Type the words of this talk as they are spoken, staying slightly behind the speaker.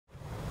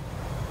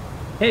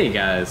Hey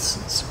guys,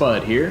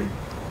 Spud here,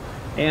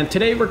 and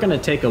today we're going to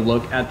take a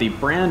look at the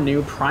brand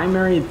new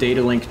Primary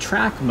Datalink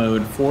Track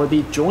mode for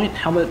the Joint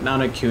Helmet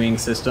Mounted Queuing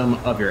System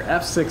of your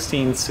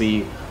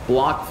F-16C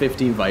Block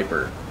 50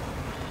 Viper.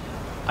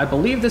 I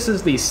believe this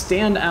is the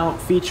standout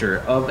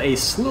feature of a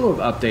slew of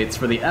updates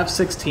for the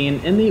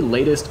F-16 in the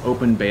latest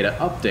open beta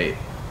update.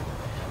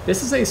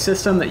 This is a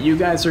system that you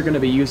guys are going to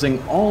be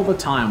using all the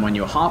time when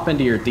you hop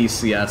into your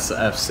DCS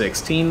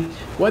F-16,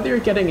 whether you're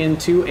getting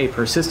into a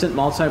persistent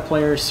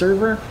multiplayer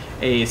server,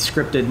 a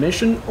scripted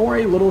mission, or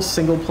a little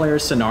single player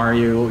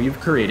scenario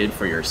you've created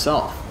for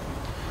yourself.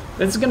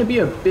 This is going to be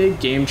a big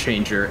game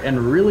changer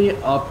and really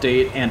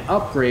update and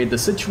upgrade the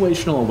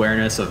situational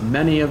awareness of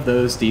many of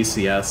those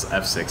DCS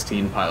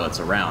F-16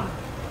 pilots around.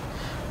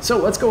 So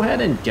let's go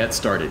ahead and get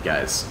started,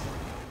 guys.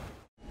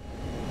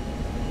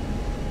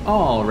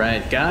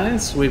 Alright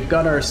guys, we've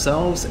got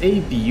ourselves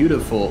a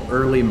beautiful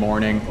early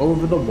morning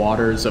over the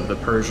waters of the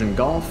Persian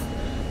Gulf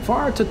for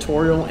our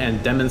tutorial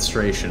and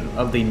demonstration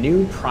of the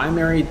new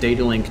Primary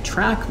Datalink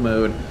Track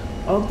mode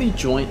of the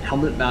Joint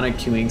Helmet Mounted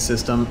Queuing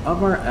System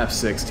of our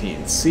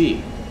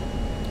F-16C.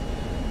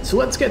 So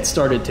let's get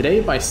started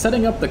today by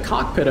setting up the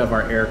cockpit of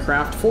our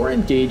aircraft for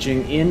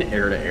engaging in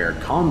air-to-air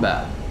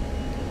combat.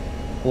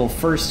 We'll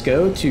first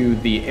go to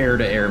the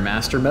air-to-air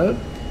master mode,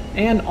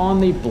 and on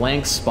the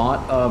blank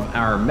spot of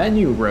our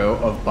menu row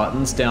of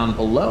buttons down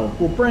below,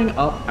 we'll bring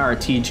up our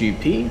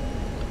TGP,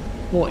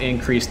 we'll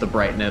increase the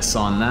brightness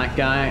on that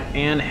guy,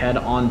 and head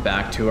on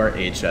back to our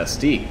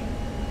HSD.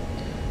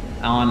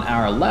 On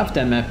our left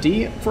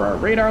MFD, for our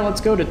radar,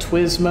 let's go to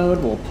Twiz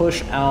mode, we'll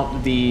push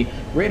out the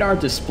radar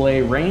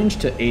display range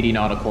to 80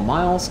 nautical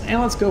miles,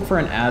 and let's go for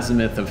an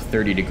azimuth of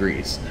 30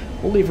 degrees.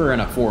 We'll leave her in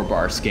a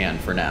 4-bar scan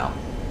for now.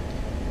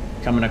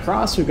 Coming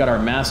across, we've got our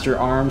master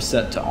arm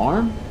set to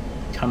arm.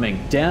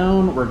 Coming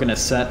down, we're going to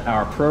set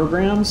our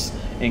programs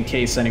in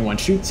case anyone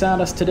shoots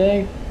at us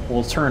today.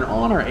 We'll turn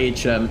on our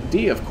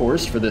HMD, of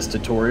course, for this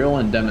tutorial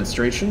and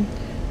demonstration,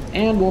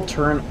 and we'll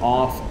turn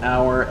off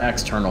our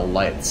external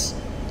lights.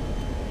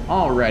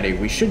 Alrighty,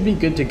 we should be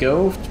good to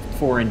go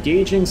for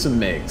engaging some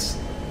MiGs.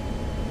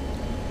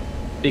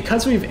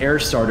 Because we've air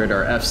started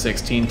our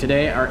F-16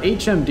 today, our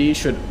HMD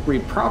should be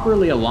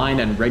properly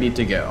aligned and ready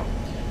to go.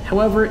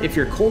 However, if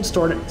you're cold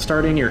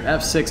starting your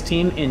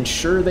F-16,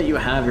 ensure that you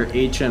have your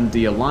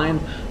HMD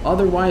aligned,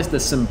 otherwise the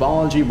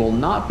symbology will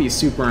not be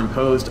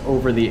superimposed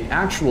over the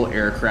actual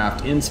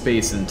aircraft in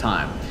space and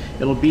time.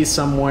 It'll be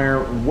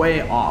somewhere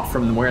way off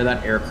from where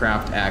that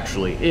aircraft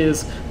actually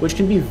is, which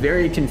can be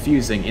very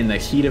confusing in the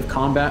heat of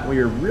combat where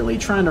you're really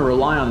trying to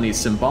rely on the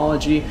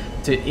symbology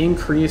to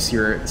increase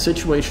your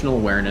situational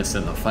awareness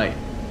in the fight.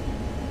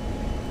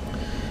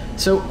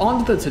 So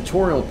on to the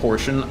tutorial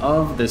portion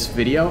of this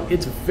video.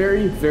 It's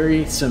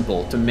very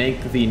simple to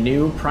make the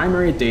new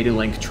Primary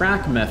Datalink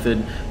Track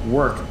method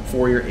work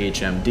for your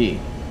HMD.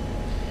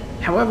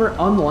 However,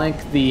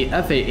 unlike the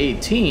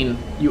FA-18,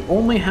 you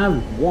only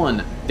have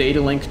one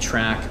Datalink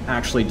track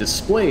actually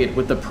displayed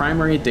with the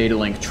Primary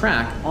Datalink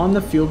Track on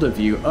the field of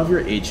view of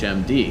your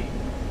HMD.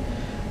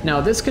 Now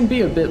this can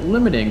be a bit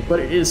limiting, but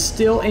it is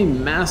still a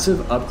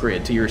massive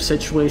upgrade to your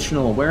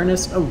situational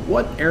awareness of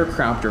what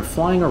aircraft are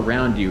flying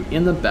around you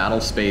in the battle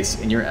space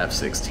in your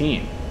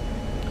F-16.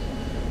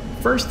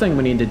 First thing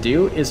we need to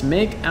do is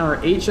make our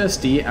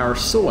HSD our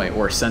SOI,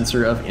 or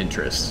sensor of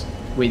interest.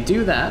 We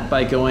do that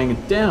by going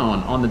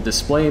down on the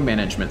display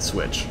management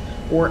switch,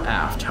 or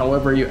aft,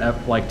 however you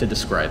like to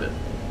describe it.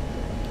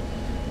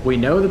 We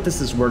know that this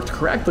has worked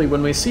correctly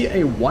when we see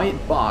a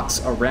white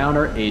box around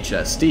our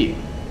HSD.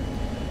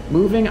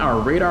 Moving our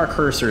radar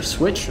cursor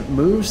switch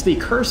moves the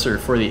cursor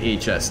for the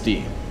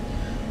HSD.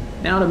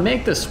 Now to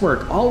make this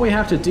work, all we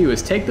have to do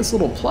is take this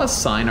little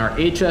plus sign, our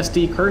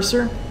HSD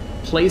cursor,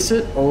 place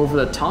it over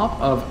the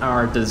top of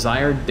our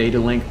desired data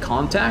link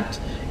contact,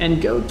 and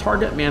go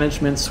target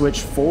management switch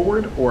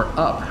forward or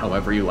up,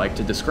 however you like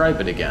to describe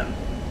it again.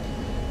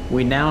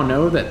 We now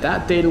know that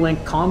that data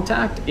link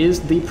contact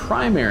is the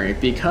primary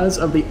because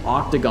of the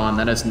octagon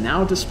that is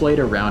now displayed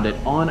around it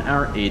on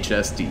our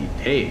HSD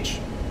page.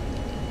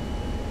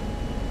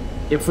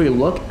 If we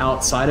look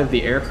outside of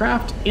the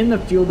aircraft, in the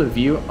field of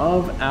view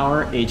of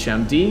our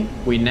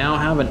HMD, we now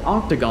have an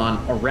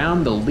octagon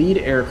around the lead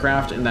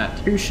aircraft in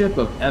that tier ship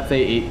of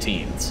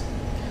FA-18s.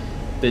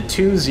 The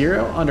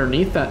 2-0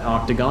 underneath that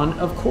octagon,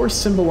 of course,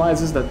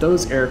 symbolizes that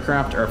those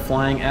aircraft are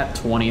flying at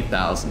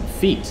 20,000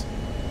 feet.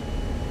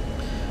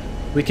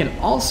 We can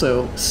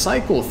also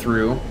cycle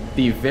through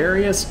the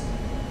various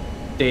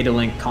data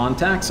link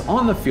contacts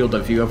on the field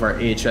of view of our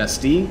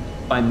HSD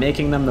by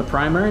making them the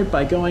primary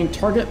by going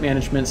target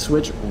management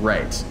switch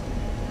right.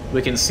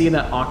 We can see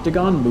that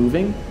octagon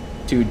moving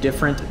to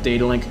different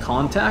data link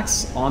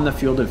contacts on the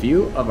field of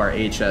view of our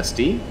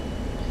HSD.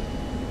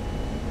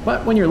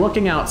 But when you're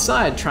looking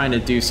outside trying to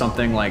do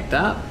something like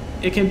that,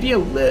 it can be a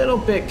little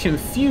bit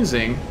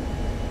confusing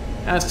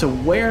as to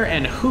where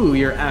and who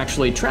you're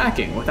actually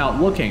tracking without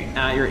looking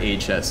at your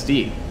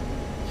HSD.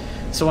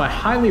 So I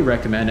highly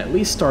recommend, at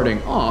least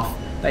starting off,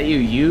 that you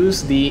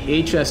use the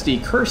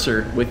HSD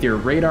cursor with your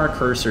radar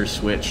cursor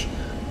switch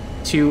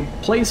to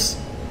place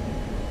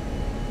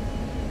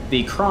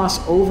the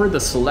cross over the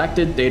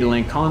selected data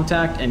link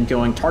contact and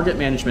going target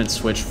management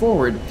switch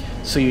forward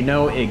so you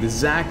know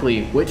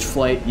exactly which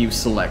flight you've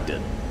selected,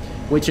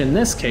 which in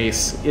this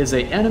case is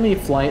an enemy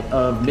flight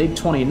of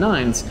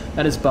MiG-29s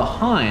that is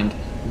behind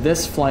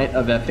this flight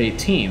of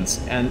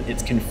F-18s, and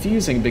it's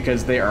confusing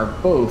because they are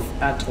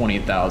both at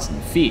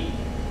 20,000 feet.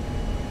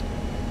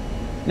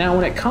 Now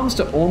when it comes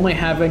to only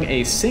having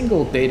a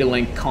single data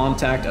link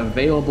contact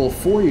available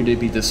for you to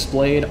be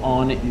displayed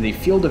on the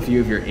field of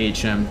view of your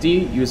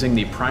HMD using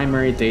the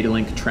primary data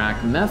link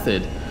track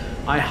method,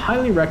 I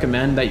highly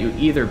recommend that you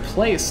either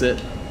place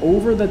it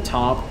over the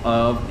top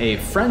of a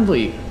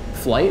friendly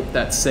flight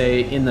that's,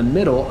 say, in the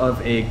middle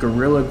of a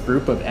guerrilla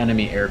group of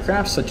enemy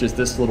aircraft, such as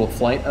this little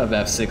flight of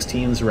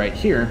F-16s right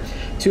here,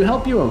 to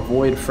help you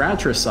avoid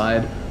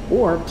fratricide,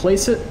 or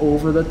place it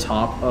over the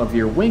top of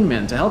your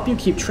wingman to help you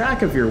keep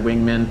track of your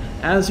wingman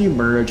as you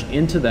merge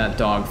into that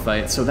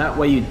dogfight, so that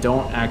way you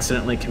don't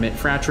accidentally commit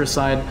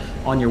fratricide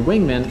on your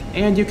wingman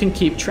and you can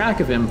keep track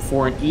of him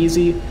for an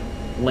easy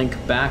link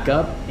back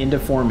up into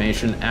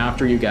formation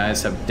after you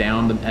guys have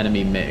downed the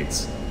enemy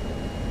MiGs.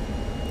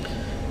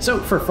 So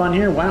for fun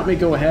here, why don't we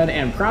go ahead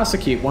and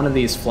prosecute one of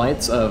these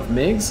flights of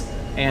MiGs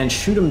and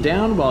shoot them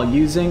down while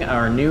using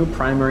our new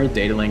primary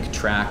data link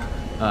track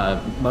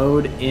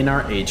mode in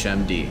our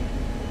HMD.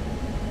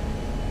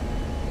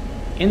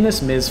 In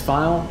this MIS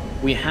file,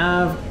 we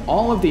have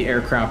all of the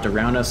aircraft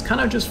around us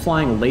kind of just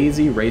flying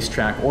lazy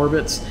racetrack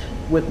orbits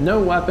with no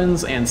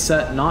weapons and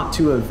set not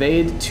to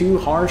evade too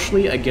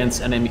harshly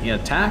against enemy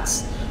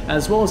attacks,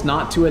 as well as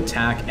not to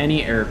attack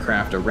any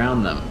aircraft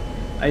around them.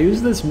 I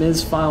use this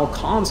MIS file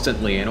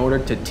constantly in order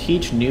to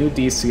teach new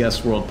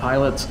DCS World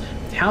pilots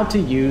how to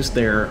use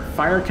their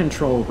fire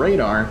control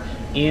radar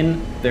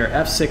in their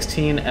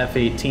F-16,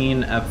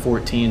 F-18,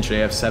 F-14,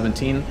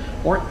 JF-17,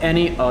 or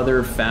any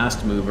other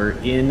fast mover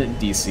in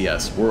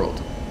DCS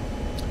World.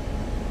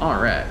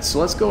 Alright, so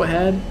let's go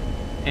ahead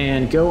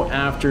and go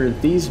after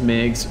these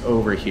MiGs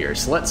over here.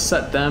 So let's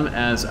set them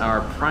as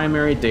our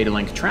primary data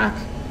link track.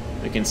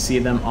 We can see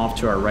them off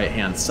to our right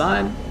hand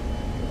side.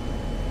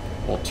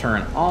 We'll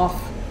turn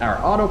off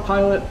our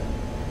autopilot.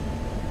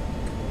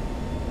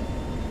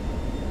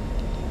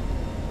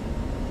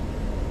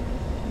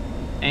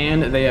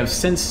 And they have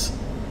since,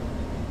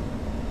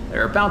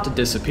 they're about to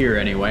disappear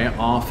anyway,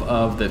 off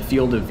of the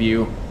field of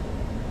view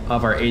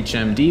of our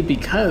HMD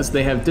because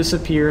they have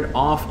disappeared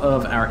off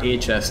of our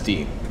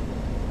HSD.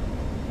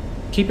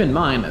 Keep in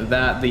mind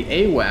that the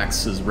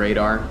AWACS's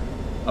radar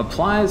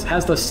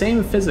has the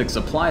same physics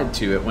applied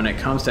to it when it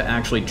comes to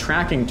actually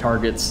tracking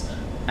targets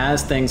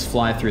as things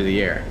fly through the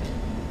air.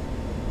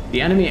 The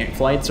enemy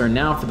flights are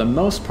now, for the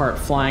most part,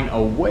 flying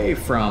away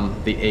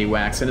from the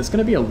AWACS, and it's going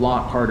to be a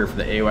lot harder for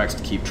the AWACS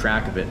to keep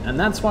track of it, and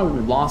that's why we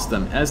lost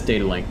them as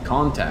data link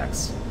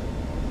contacts.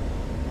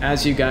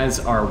 As you guys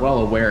are well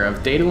aware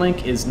of, data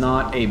link is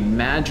not a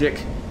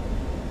magic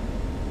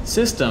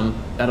system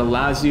that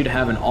allows you to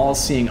have an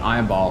all-seeing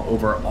eyeball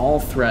over all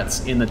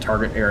threats in the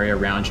target area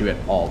around you at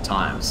all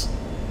times.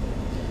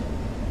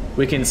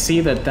 We can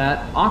see that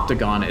that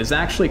octagon is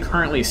actually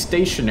currently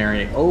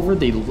stationary over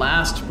the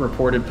last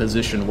reported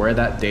position where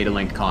that data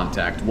link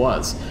contact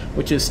was,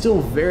 which is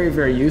still very,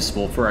 very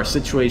useful for our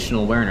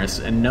situational awareness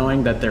and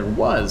knowing that there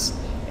was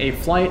a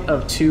flight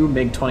of 2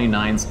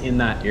 MiG-29s in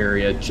that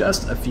area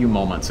just a few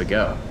moments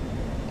ago.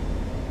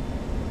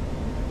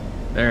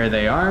 There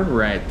they are,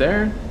 right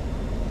there.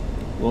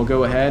 We'll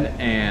go ahead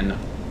and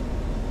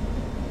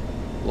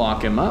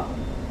lock him up.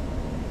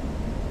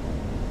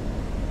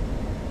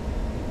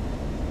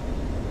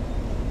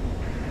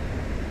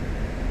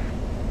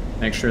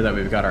 Make sure that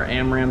we've got our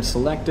AMRAM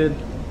selected.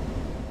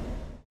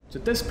 So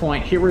at this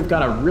point here, we've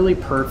got a really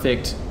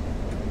perfect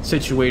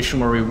situation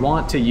where we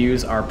want to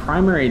use our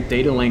primary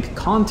data link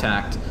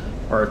contact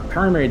or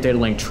primary data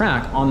link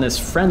track on this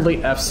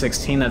friendly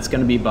F-16 that's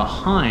going to be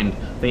behind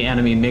the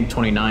enemy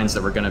MiG-29s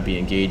that we're going to be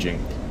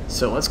engaging.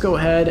 So let's go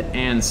ahead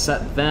and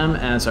set them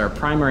as our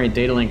primary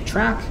data link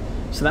track,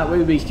 so that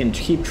way we can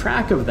keep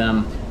track of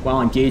them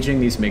while engaging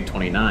these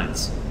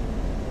MiG-29s.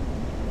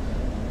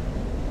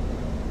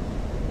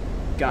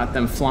 Got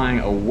them flying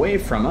away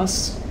from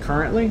us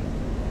currently.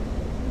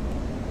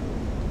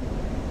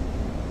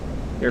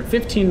 They're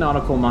 15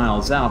 nautical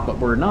miles out, but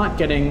we're not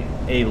getting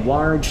a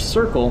large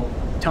circle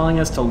telling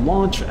us to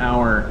launch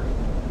our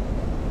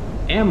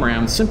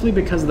AMRAM simply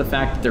because of the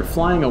fact that they're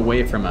flying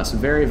away from us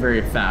very,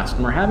 very fast,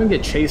 and we're having to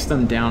chase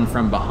them down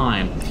from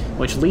behind,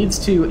 which leads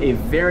to a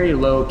very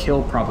low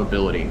kill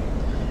probability.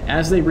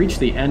 As they reach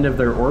the end of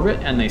their orbit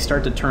and they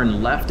start to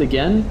turn left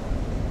again,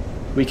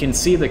 we can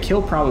see the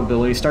kill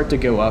probability start to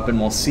go up, and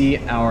we'll see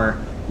our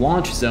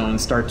launch zone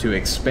start to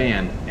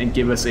expand and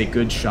give us a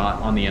good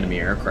shot on the enemy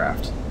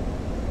aircraft.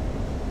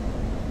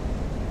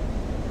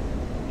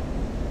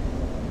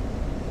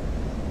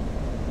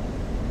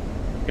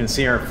 You can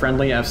see our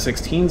friendly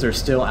F-16s are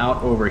still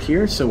out over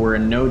here, so we're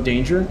in no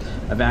danger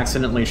of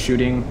accidentally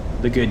shooting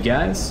the good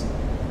guys.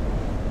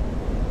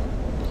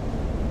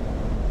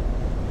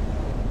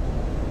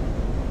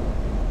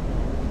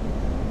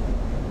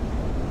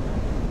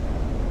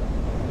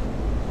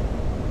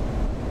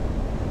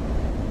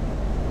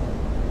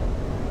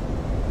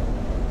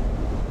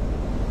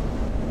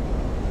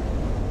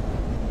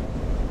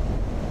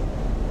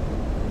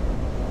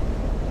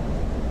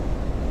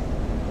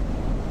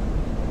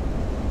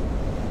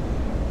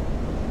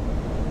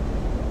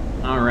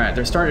 Alright,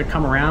 they're starting to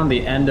come around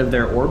the end of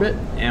their orbit,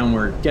 and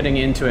we're getting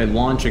into a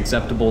launch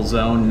acceptable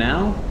zone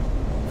now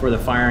for the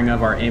firing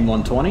of our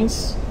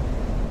AIM-120s.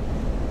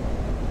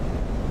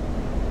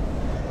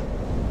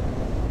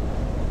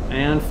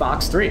 And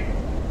Fox 3.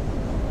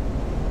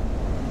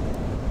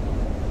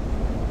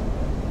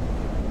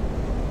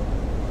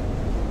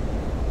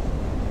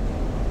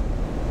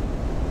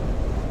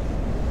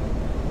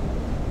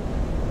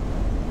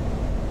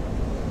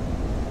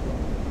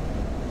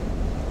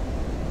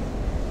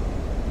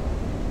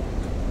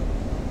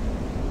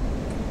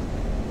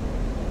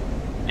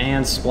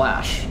 And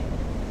splash.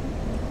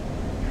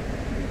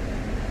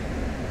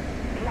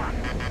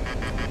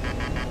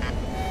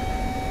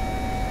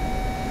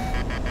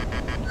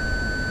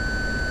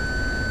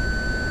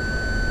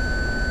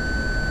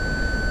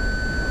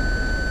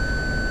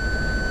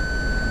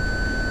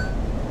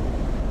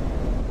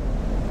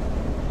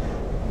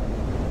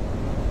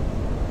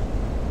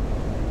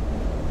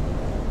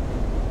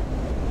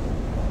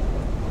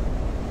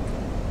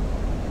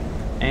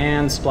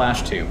 And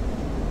splash 2.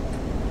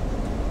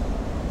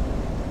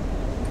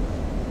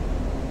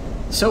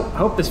 So,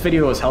 hope this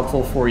video was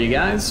helpful for you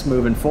guys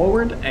moving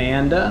forward,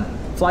 and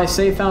fly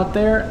safe out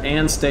there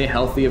and stay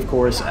healthy, of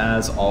course,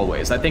 as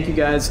always. I think you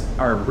guys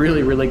are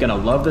really, really going to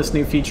love this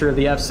new feature of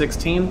the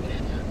F-16.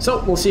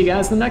 So, we'll see you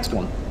guys in the next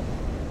one.